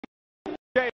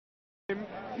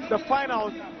begin the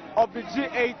finals of the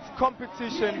G8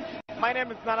 competition. My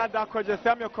name is Leonard.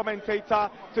 I'm your commentator,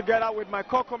 together with my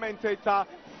co-commentator,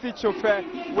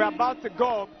 Sichofe. We're about to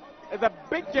go. It's a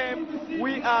big game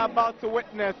we are about to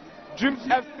witness. Dreams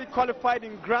FC qualified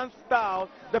in grand style.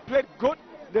 They played good.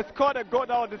 They scored a goal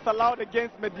that was disallowed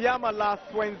against Mediama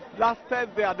last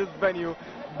Thursday at this venue,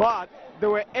 but they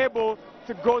were able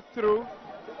to go through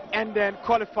and then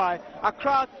qualify.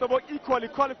 Accra equally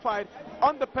qualified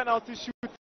on the penalty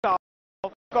shootout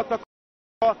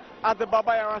at the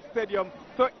Baba Yara Stadium.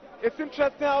 So it's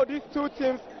interesting how these two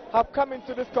teams have come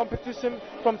into this competition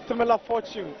from similar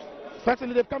fortunes.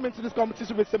 Certainly, they've come into this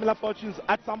competition with similar fortunes.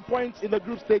 At some point in the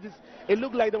group stages, it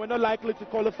looked like they were not likely to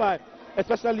qualify,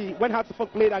 especially when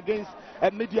Hartford played against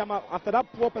Mediama. After that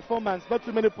poor performance, not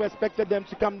too many people expected them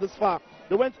to come this far.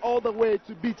 They went all the way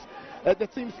to beat the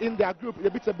teams in their group. They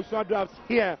beat the Busua Drafts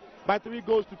here by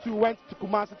 3-2, went to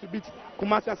Kumasi to beat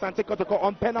Kumasi Asante Kotoko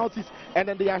on penalties, and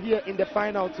then they are here in the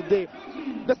final today.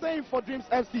 The same for Dreams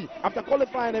FC. After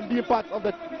qualifying and being part of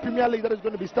the Premier League that is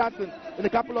going to be starting in a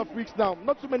couple of weeks now,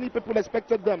 not too many people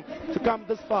expected them to come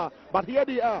this far, but here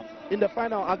they are in the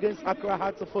final against Accra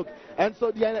Hearts of Oak. And so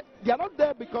they are not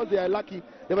there because they are lucky,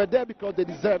 they were there because they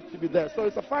deserve to be there. So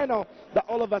it's a final that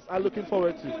all of us are looking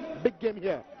forward to. Big game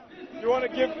here. You want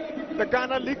to give the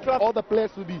Ghana League Club? All the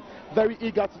players will be very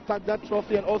eager to tag that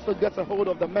trophy and also get a hold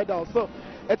of the medal. So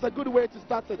it's a good way to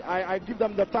start it. I give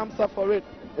them the thumbs up for it.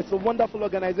 It's a wonderful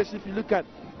organization. If you look at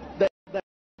the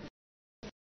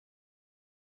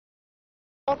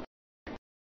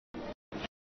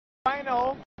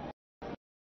final,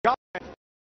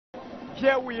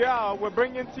 here we are. We're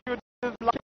bringing to you this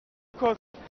live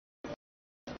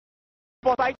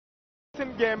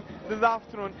game this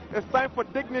afternoon. It's time for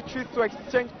dignitaries to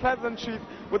exchange pleasantries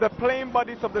with the playing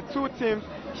bodies of the two teams.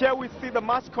 Here we see the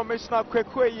match commissioner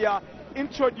Kwekweya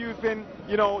introducing,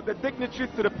 the dignitaries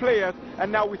to the players,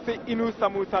 and now we see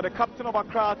Owusu Musa, the captain of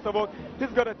Accra. He's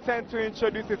got a turn to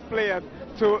introduce his players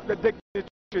to the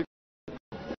dignitaries.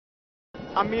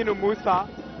 Aminu Musa,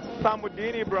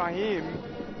 Samudin Ibrahim,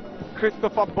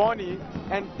 Christopher Boni,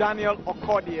 and Daniel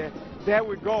Kordie. There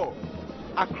we go.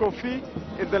 Akrofi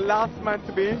is the last man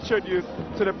to be introduced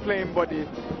to the playing body,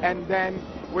 and then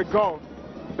we go.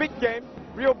 Big game,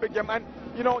 real big game, and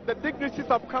the dignitaries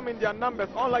have come in their numbers,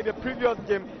 unlike the previous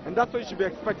game, and that's what you should be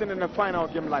expecting in a final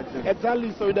game like this.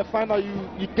 Exactly. So in the final,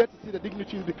 you get to see the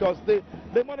dignitaries because they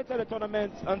monitor the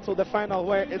tournament until the final,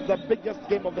 where it's the biggest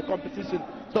game of the competition.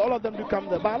 So all of them do come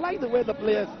there. But I like the way the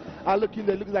players are looking.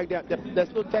 They look like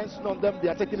there's no tension on them. They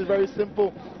are taking it very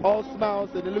simple, all smiles,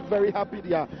 and they look very happy.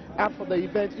 They are out for the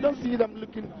event. You don't see them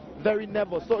looking very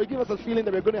nervous. So it gives us a feeling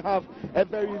that we're going to have a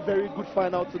very, very good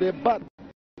final today. But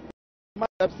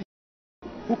FC,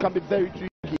 who can be very tricky.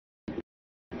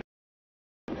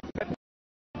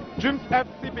 Dreams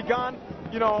FC began,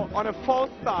 on a false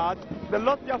start. They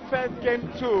lost their first game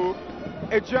to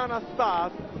Adriana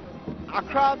Stars.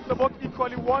 Accra Sabok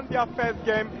equally won their first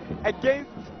game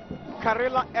against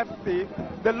Karela FC.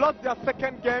 They lost their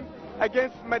second game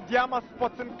against Mediama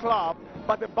Sporting Club,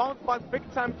 but they bounced back big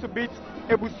time to beat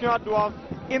Busua Drafts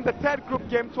in the third group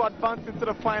game to advance into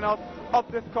the finals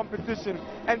of this competition.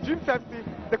 And Dreams FC,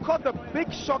 they caught the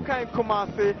big shocker in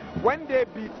Kumasi when they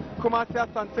beat Kumasi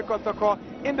Asante Kotoko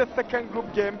in the second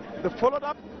group game. They followed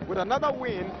up with another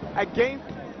win against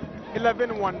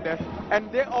 11 Wonders, and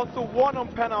they also won on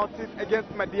penalties against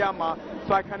Mediama.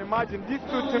 So I can imagine these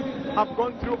two teams have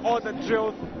gone through all the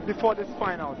drills before this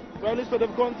finals. Well, so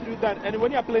they've gone through that, and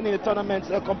when you're playing in a tournament,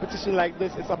 a competition like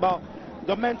this, it's about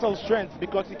the mental strength,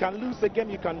 because you can lose a game,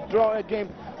 you can draw a game,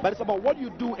 but it's about what you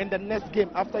do in the next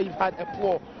game after you've had a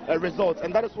poor result,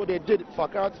 and that is what they did for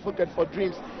Accra and for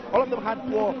Dreams. All of them had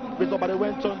poor results, but they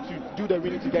went on to do the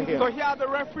winning to get here. So here are the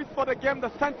referees for the game. The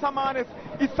center man is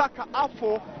Isaka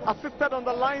Afo, assisted on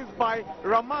the lines by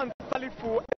Raman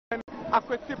Salifu and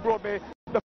Akwesi Brobe.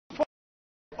 The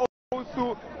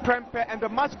Owusu Prempe, and the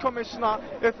match commissioner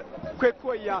is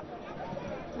Kwekweya.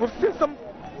 We've seen some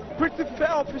pretty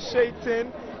fair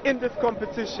officiating in this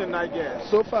competition, I guess.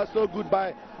 So far, so good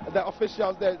by the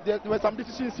officials. There were some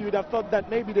decisions you would have thought that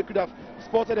maybe they could have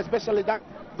spotted, especially that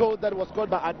goal that was scored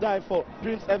by Adai for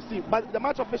Dreams FC. But the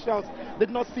match officials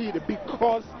did not see it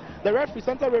because the referee,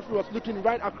 center referee, was looking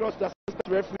right across the assistant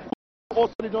referee, who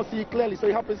also did not see it clearly. So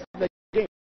it happens in the game.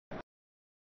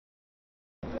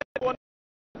 They want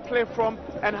to play from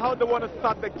and how they want to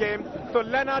start the game. So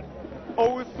Leonard,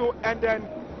 Owusu, and then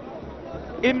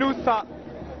Inusa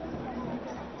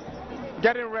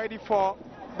getting ready for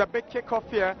the big kickoff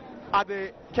here at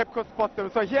the Cape Coast Sports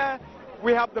Stadium. So here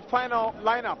we have the final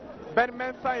lineup. Ben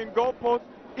Mensah in goal post,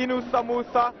 Owusu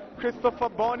Musa, Christopher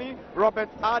Bonney, Robert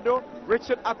Addo,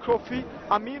 Richard Akrofi,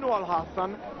 Aminu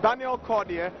Al-Hassan, Daniel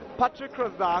Kordie, Patrick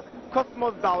Razak,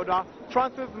 Cosmos Dauda,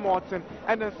 Francis Morton,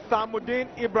 and then Samuddin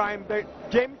Ibrahim, the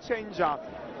game changer.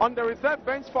 On the reserve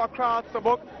bench for Accra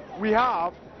Sabok, we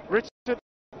have Richard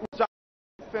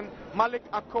Jackson, Malik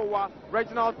Akowa,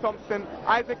 Reginald Thompson,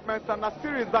 Isaac Mensah,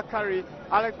 Nasiri Zakari,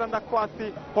 Alexander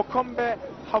Kwasi, Hokombe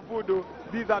Havudu.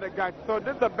 These are the guys. So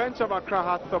this is the bench of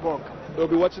Accra Sabok. They'll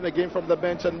be watching the game from the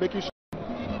bench and making sure.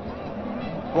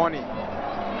 Bonnie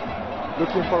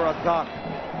looking for Razak.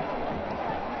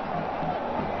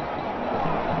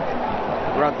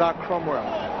 Razak Cromwell.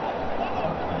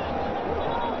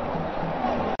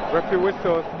 Referee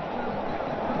whistles.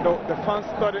 The fans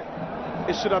thought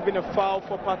it should have been a foul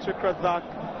for Patrick Razak.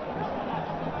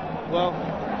 Well,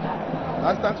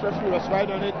 last time referee was right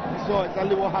on it. He saw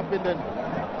exactly what happened then.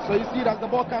 So you see it as the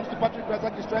ball comes to Patrick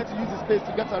Razak, he's trying to use his space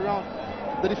to get around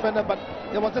the defender, but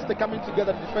it was just a coming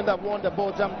together. The defender won the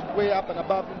ball, jumped way up and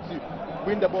above him to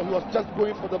win the ball. He was just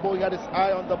going for the ball, he had his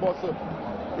eye on the ball, so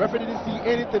referee didn't see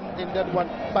anything in that one.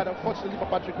 But unfortunately for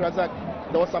Patrick Razak,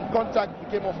 there was some contact,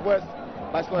 it came off worse,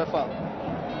 but it's not a foul.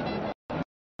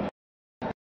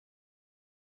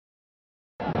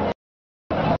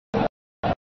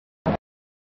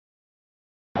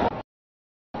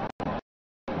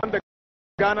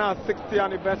 Ghana 60th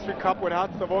anniversary cup with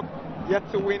Hatsavok, yet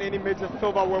to win any major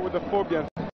silverware with the Phobians.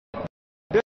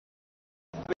 This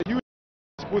is a huge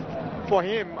boost for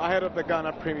him ahead of the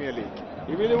Ghana Premier League.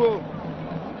 He really will.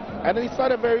 And then he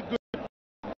started very good,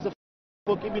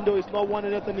 even though he's not won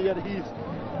anything yet.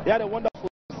 He had a wonderful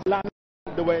slam.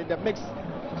 They were in the mix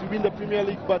to win the Premier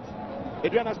League, but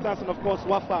Adriana Stars and of course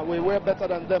Wafa were way better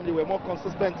than them. They were more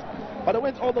consistent, but they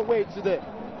went all the way to the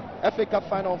FA Cup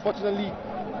final. Unfortunately,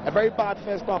 a very bad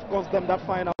first half cost them that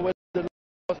final where they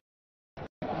lost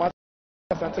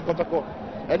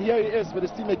and here he is with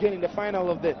his team again in the final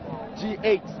of the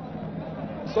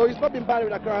G8. So he's not been bad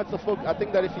with Accra Folk. I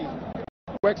think that if he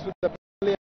works with the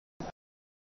players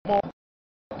more,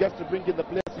 gets to bring in the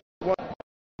players he wants,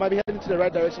 might be heading to the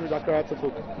right direction with Accra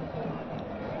Folk.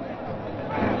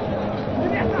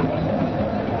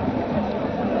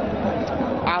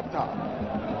 Atta.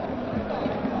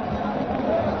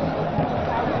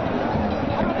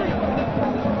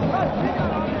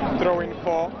 Throwing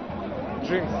for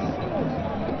Dreams.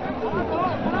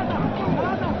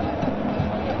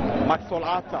 Maxwell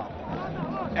Atta.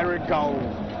 Eric Gao.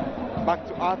 Back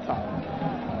to Atta.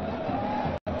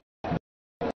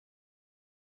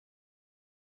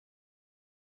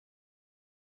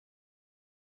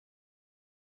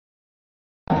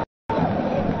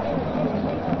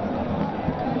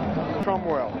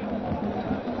 Cromwell.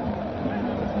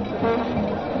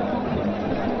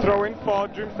 Throwing for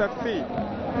Dreams FC.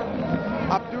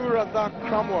 Abdul Razak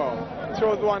Cromwell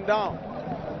throws one down.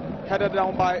 Headed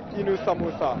down by Inu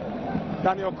Samusa.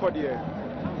 Daniel Kordie.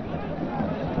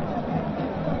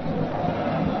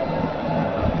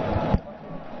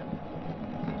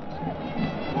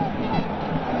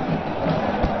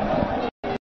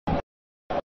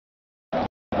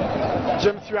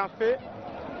 James Rafe.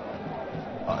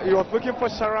 He was looking for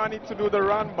Sharani to do the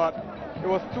run, but it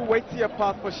was too weighty a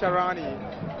pass for Sharani.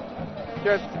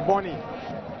 Here's Bonnie.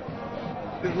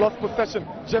 He's lost possession.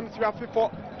 James Rafi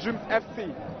for Dreams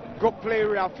FC. Good play,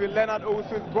 Rafi. Leonard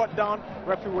Owusu is brought down.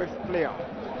 Rafi waves player.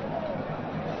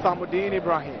 Samuddin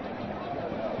Ibrahim.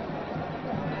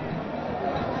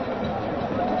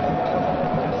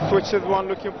 Switches one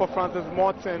looking for Francis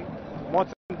Morton.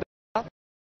 Morton.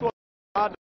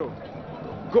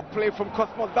 Good play from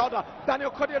Cosmos Dauda.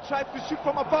 Daniel Kordie tries to shoot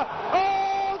from afar.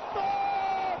 Oh,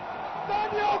 stop!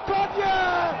 Daniel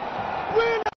Kordie!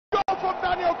 Win! Goal from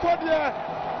Daniel Kordie.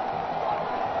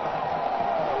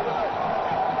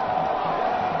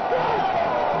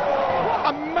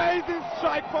 Amazing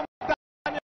strike from